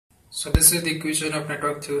So this is the equation of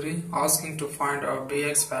network theory asking to find our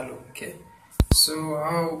Bx value. Okay, so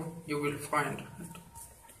how you will find it?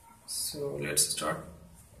 So let's start.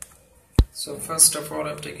 So first of all,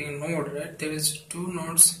 I'm taking a node, right? There is two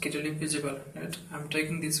nodes clearly visible, right? I'm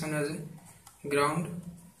taking this one as a ground,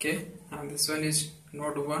 okay, and this one is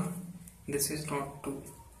node 1, this is node 2.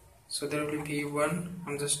 So there will be V1,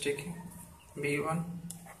 I'm just taking V1,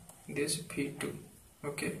 this V2,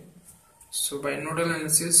 okay. So by nodal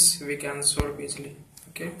analysis we can solve easily,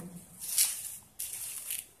 okay.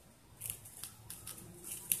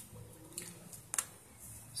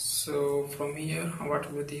 So from here,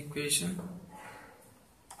 what will be the equation?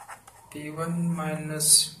 P1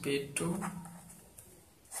 minus P2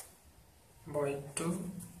 by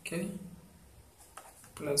 2, okay,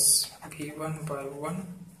 plus V1 by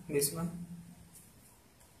 1, this one,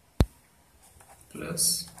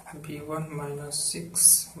 plus V1 minus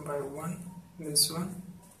 6 by 1, this one,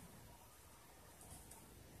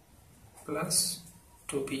 plus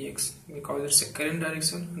 2px, because it's a current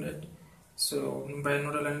direction, right? So by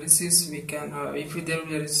nodal analysis we can, if there will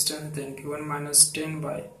be a resistance, then P1 minus 10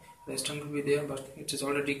 by resistance will be there, but it is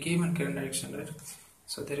already given current direction, right?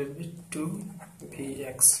 So there will be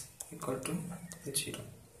 2px equal to 0.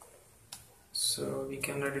 So we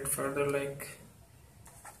can write it further like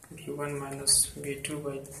V1 minus V2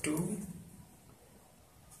 by 2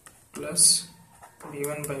 plus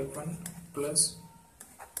V1 by 1 plus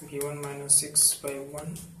V1 minus 6 by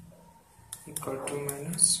 1 equal to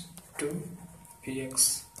minus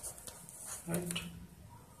 2px, right?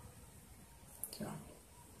 Yeah.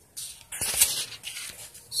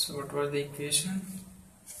 So what was the equation?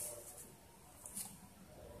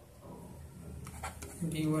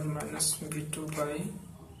 V1 minus V2 by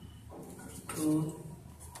 2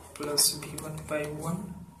 plus V1 by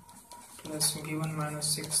 1 plus V1 minus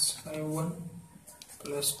 6 by 1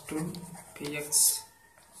 plus 2px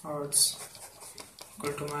odds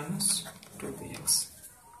equal to minus 2px.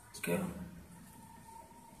 Okay,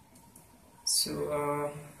 so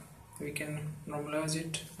we can normalize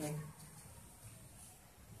it.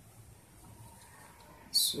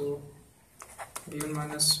 So V1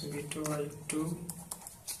 minus V2 by 2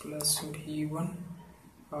 plus V1,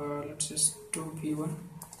 let's just 2V1,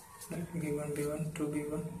 right? V1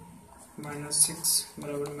 2V1 minus 6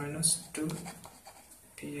 barabar minus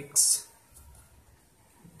 2px.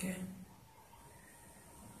 Okay,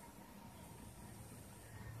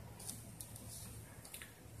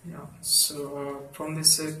 yeah. So from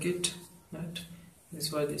this circuit, right,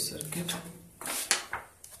 this was the circuit.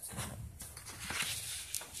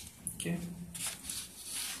 Okay,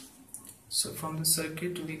 so from the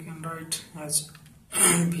circuit we can write as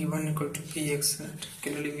V1 equal to Px, right,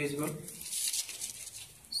 clearly visible.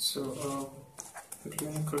 So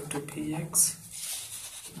V1 equal to Px,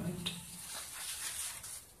 right,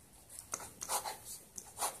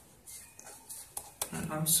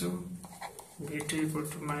 and also V2 equal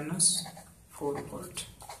to minus 4 volt.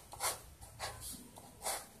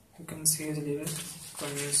 You can see easily, right, from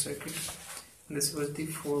the circuit. This was the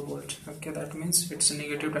 4 volt. Okay, that means it's a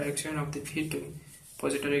negative direction of the V2.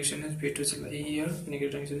 Positive direction is V2 is here,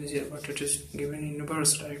 negative direction is here, but it is given in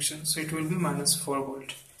inverse direction, so it will be minus 4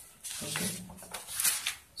 volt. Okay,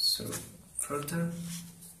 so further,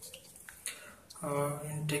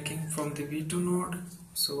 in taking from the V2 node,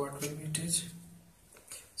 so what will be it is?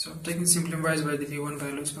 So taking simplifies by the V1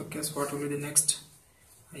 values. Okay, so what will be the next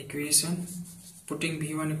equation? Putting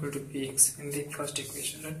V1 equal to Px in the first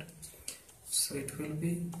equation, right? So it will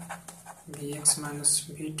be Vx minus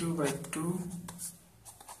V2 by 2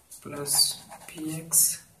 plus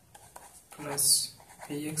Px plus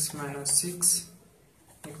Px minus 6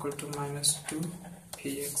 equal to minus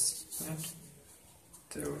 2px, right?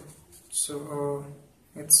 So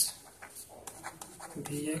it's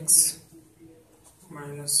Vx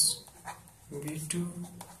minus V2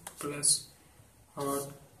 plus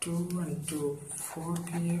 2 and 2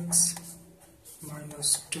 4px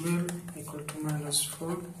minus 12 equal to minus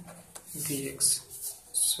 4 Vx.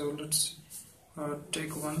 So let's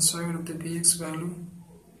take one side of the Vx value,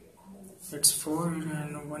 it's 4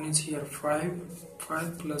 and 1 is here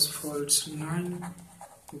 5 plus 4 it's 9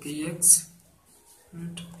 Vx,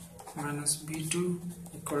 right, minus V2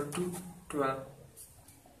 equal to 12.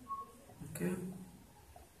 Okay,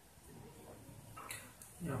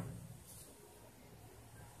 yeah.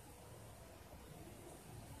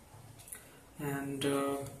 And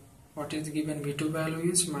what is given V2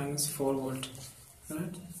 value is minus 4 volt,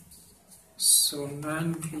 right? So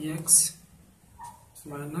 9 Vx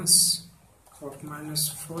minus of minus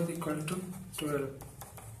 4 equal to 12.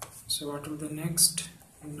 So what will the next?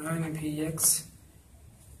 9 Vx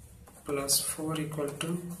plus 4 equal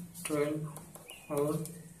to 12, or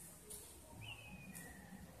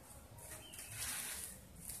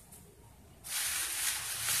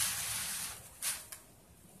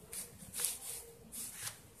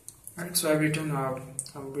right. So I've written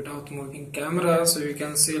without moving camera, so you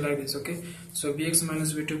can see like this. Okay, so bx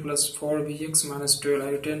minus b2 plus 4 bx minus 12. I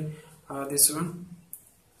written this one,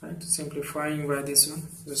 right, simplifying by this one,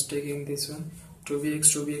 just taking this one,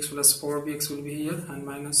 2bx plus 4bx will be here, and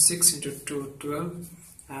minus 6 into 2, 12,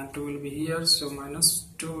 and 2 will be here, so minus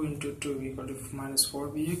 2 into 2 equal to minus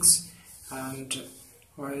 4bx, and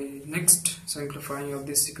next simplifying of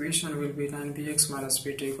this equation will be 9bx minus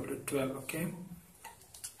b2 equal to 12. Okay,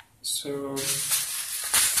 so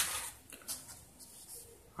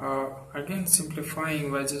again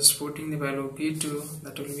simplifying by just putting the value of b2,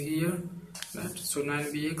 that will be here, right? So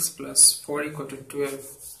 9bx plus 4 equal to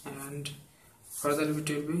 12, and further it will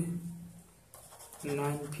be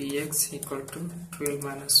 9bx equal to 12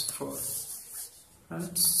 minus 4,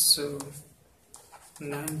 right? So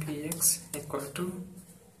 9bx equal to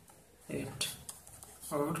 8,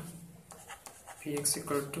 or bx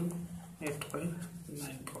equal to 8 by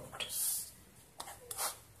 9 part.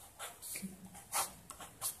 Okay.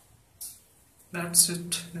 That's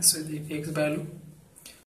it. This is the bx value.